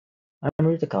I'm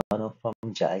Rutakano from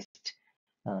JIST.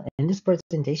 In this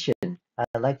presentation,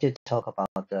 I'd like to talk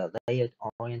about the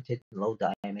layout-oriented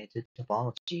low-diameter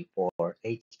topology for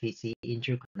HPC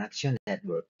interconnection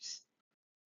networks.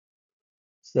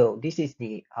 So this is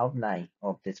the outline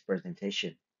of this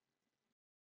presentation.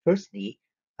 Firstly,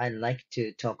 I'd like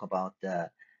to talk about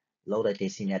the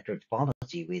low-latency network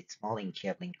topology with smalling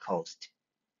cabling cost.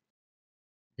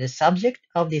 The subject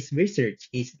of this research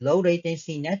is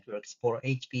low-latency networks for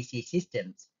HPC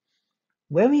systems.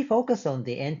 When we focus on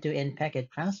the end-to-end packet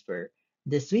transfer,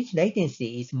 the switch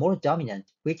latency is more dominant,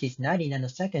 which is 90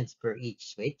 nanoseconds per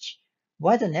each switch,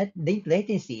 while the net link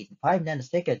latency is 5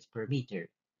 nanoseconds per meter.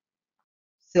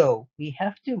 So we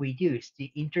have to reduce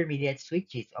the intermediate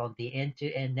switches on the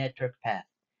end-to-end network path,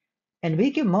 and we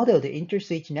can model the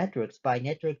interswitch networks by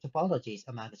network topologies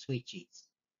among the switches.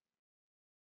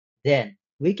 Then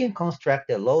we can construct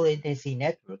a low latency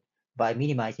network by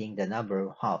minimizing the number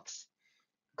of hops.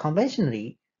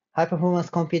 Conventionally, high-performance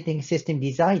computing system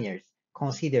designers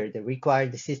consider the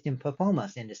required system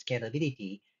performance and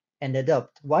scalability and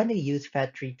adopt widely used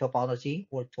fat tree topology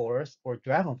or torus or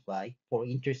dragonfly for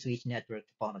interswitch network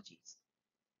topologies.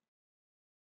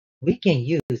 We can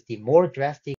use the more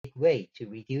drastic way to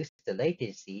reduce the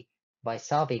latency by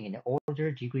solving an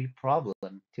order degree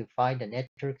problem to find a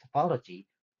network topology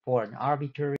for an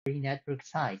arbitrary network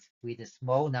size with a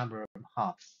small number of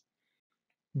hops.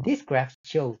 This graph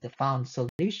shows the found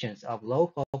solutions of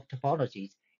low-hop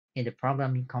topologies in the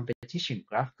programming competition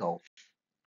graph golf.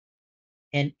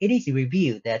 And it is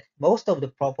revealed that most of the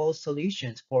proposed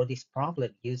solutions for this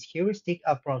problem use heuristic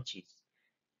approaches.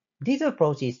 These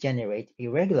approaches generate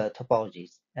irregular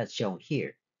topologies, as shown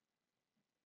here.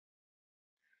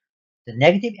 The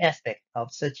negative aspect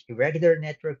of such irregular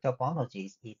network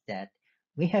topologies is that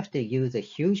we have to use a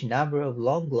huge number of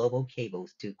long global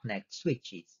cables to connect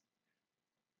switches.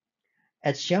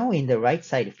 As shown in the right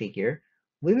side figure,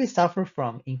 we will suffer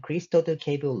from increased total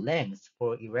cable lengths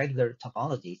for irregular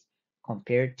topologies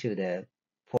compared to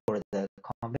for the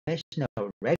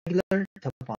conventional regular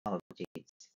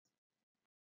topologies.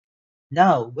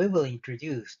 Now we will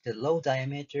introduce the low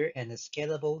diameter and the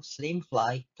scalable slim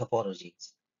fly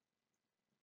topologies.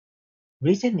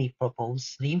 Recently proposed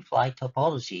slim fly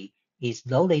topology is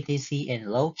low latency and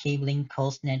low cabling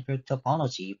cost network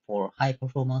topology for high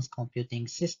performance computing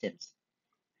systems.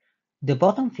 The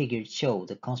bottom figures show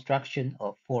the construction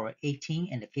of for 18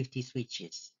 and 50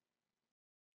 switches.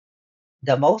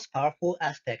 The most powerful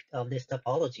aspect of this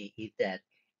topology is that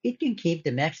it can keep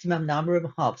the maximum number of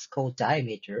hops called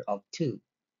diameter of 2.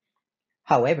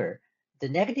 However, the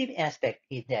negative aspect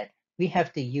is that we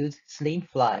have to use slim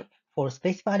fly for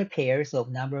specified pairs of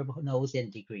number of nodes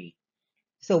and degree.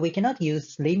 So we cannot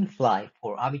use slim fly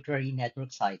for arbitrary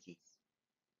network sizes.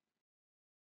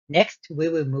 Next, we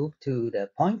will move to the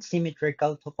point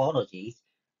symmetrical topologies,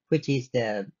 which is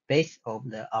the base of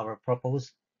our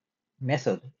proposed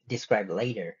method described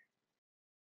later.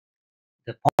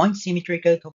 The point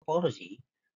symmetrical topology,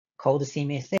 called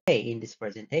CSA in this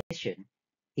presentation,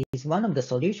 is one of the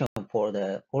solutions for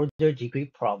the order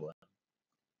degree problem.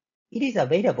 It is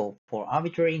available for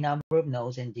arbitrary number of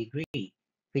nodes and degree,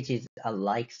 which is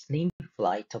unlike slim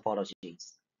fly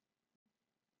topologies.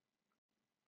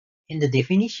 In the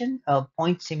definition of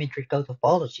point symmetrical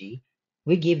topology,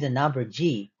 we give the number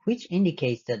G, which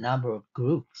indicates the number of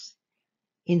groups.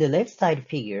 In the left side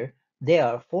figure, there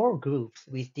are 4 groups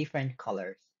with different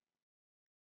colors.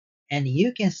 And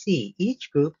you can see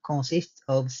each group consists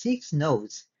of 6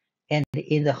 nodes, and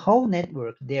in the whole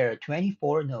network there are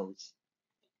 24 nodes.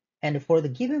 And for the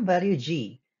given value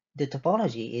G, the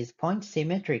topology is point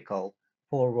symmetrical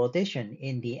for rotation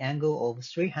in the angle of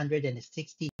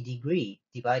 360 degrees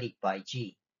divided by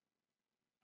G.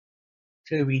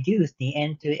 To reduce the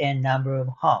end-to-end number of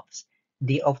hops,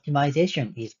 the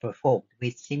optimization is performed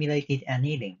with simulated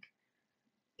annealing.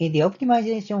 In the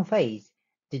optimization phase,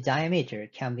 the diameter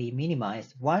can be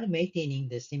minimized while maintaining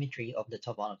the symmetry of the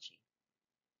topology.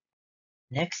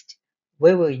 Next,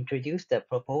 we will introduce the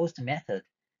proposed method,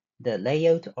 the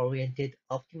layout-oriented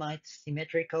optimized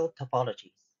symmetrical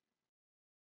topologies.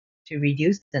 To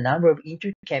reduce the number of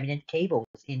intercabinet cables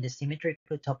in the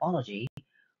symmetrical topology,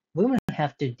 we will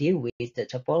have to deal with the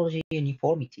topology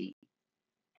uniformity.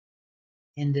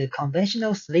 In the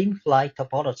conventional slim fly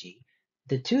topology,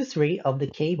 the 2-3 of the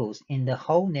cables in the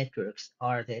whole networks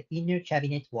are the inner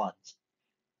cabinet ones.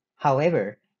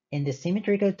 However, in the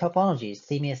symmetrical topology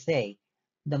CSA,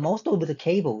 the most of the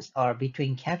cables are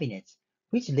between cabinets,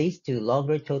 which leads to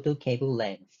longer total cable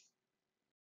lengths.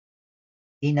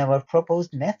 In our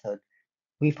proposed method,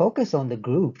 we focus on the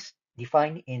groups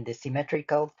defined in the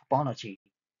symmetrical topology.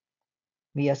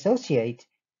 We associate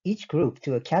each group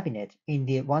to a cabinet in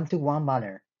the one-to-one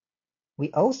manner.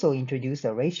 We also introduce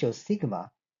a ratio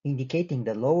sigma, indicating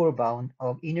the lower bound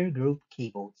of inner group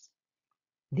cables.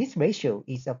 This ratio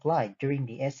is applied during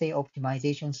the SA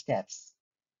optimization steps.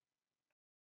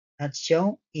 As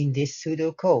shown in this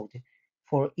pseudocode,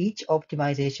 for each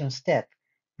optimization step,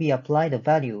 we apply the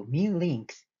value min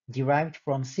links derived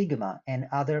from sigma and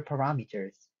other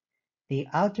parameters. The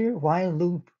outer while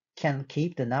loop can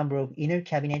keep the number of inner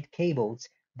cabinet cables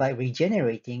by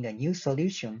regenerating a new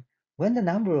solution when the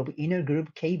number of inner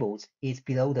group cables is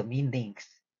below the min links.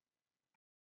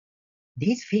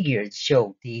 These figures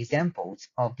show the examples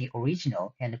of the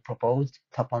original and proposed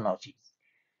topologies.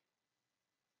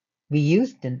 We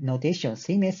use the notation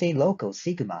CSA local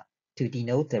sigma to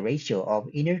denote the ratio of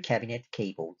inner cabinet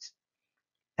cables.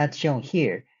 As shown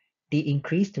here, the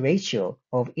increased ratio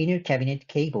of inner cabinet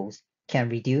cables can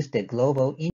reduce the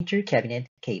global inter-cabinet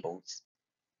cables.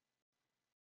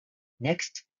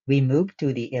 Next, we move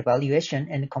to the evaluation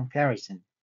and comparison.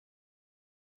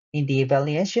 In the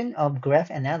evaluation of graph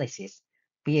analysis,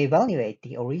 we evaluate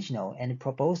the original and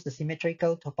proposed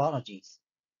symmetrical topologies.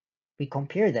 We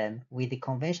compare them with the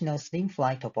conventional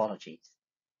slim-fly topologies.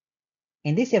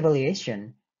 In this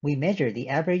evaluation, we measure the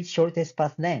average shortest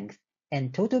path length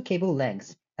and total cable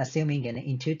length, assuming an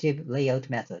intuitive layout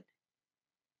method.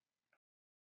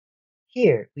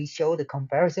 Here, we show the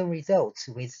comparison results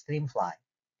with slimfly.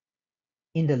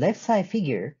 In the left side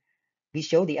figure, we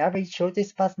show the average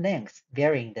shortest path length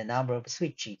varying the number of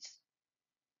switches.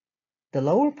 The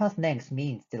lower path length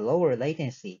means the lower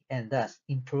latency and thus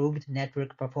improved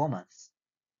network performance.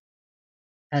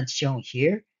 As shown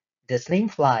here, the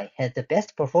slimfly has the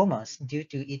best performance due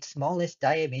to its smallest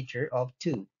diameter of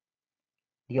 2.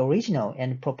 The original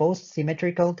and proposed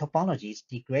symmetrical topologies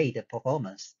degrade the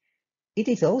performance. It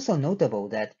is also notable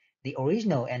that the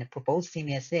original and proposed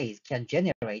CSAs can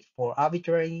generate for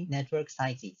arbitrary network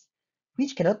sizes,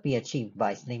 which cannot be achieved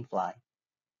by slimfly.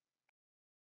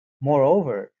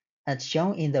 Moreover, as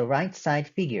shown in the right side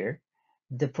figure,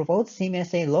 the proposed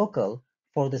CSA local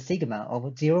for the sigma of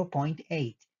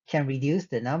 0.8 can reduce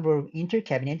the number of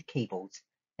intercabinet cables,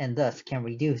 and thus can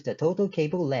reduce the total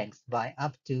cable length by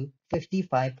up to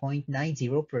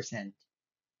 55.90%.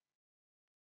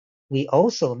 We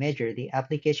also measure the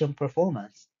application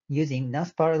performance using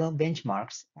non-parallel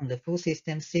benchmarks on the full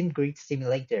system SimGrid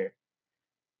simulator.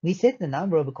 We set the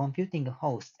number of computing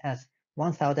hosts as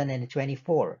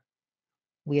 1024.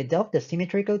 We adopt the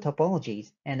symmetrical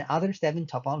topologies and other 7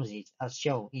 topologies as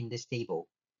shown in this table.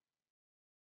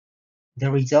 The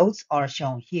results are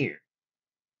shown here.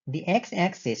 The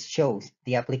x-axis shows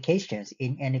the applications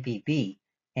in NVB,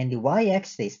 and the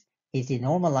y-axis is the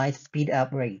normalized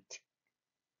speed-up rate.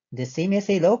 The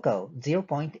CSA local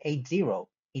 0.80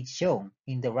 is shown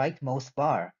in the rightmost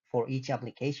bar for each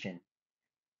application.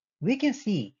 We can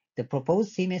see the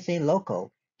proposed CSA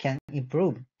local can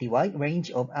improve the wide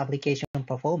range of application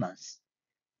performance.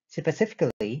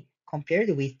 Specifically, compared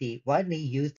with the widely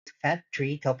used fat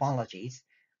tree topologies,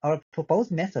 our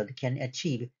proposed method can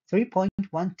achieve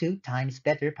 3.12 times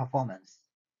better performance.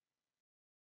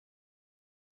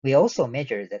 We also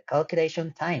measure the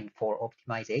calculation time for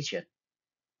optimization.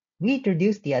 We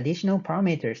introduce the additional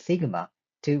parameter sigma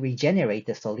to regenerate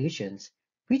the solutions,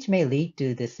 which may lead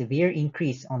to the severe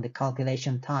increase on the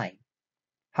calculation time.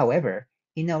 However,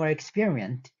 in our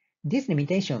experiment, this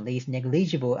limitation leaves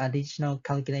negligible additional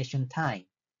calculation time.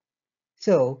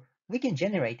 So, we can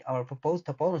generate our proposed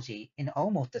topology in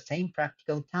almost the same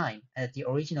practical time as the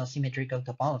original symmetrical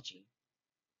topology.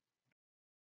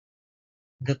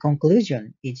 The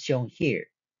conclusion is shown here.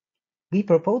 We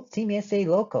propose CSA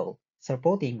local,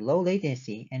 supporting low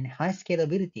latency and high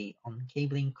scalability on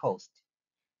cabling cost.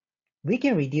 We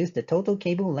can reduce the total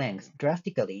cable length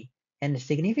drastically and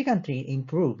significantly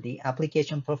improve the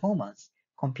application performance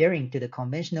comparing to the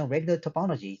conventional regular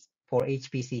topologies for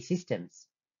HPC systems.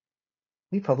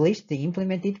 We published the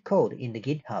implemented code in the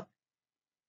GitHub.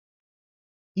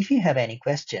 If you have any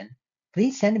question,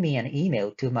 please send me an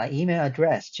email to my email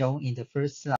address shown in the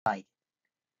first slide.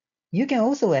 You can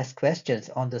also ask questions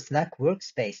on the Slack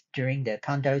workspace during the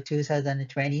Kandar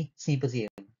 2020 Symposium.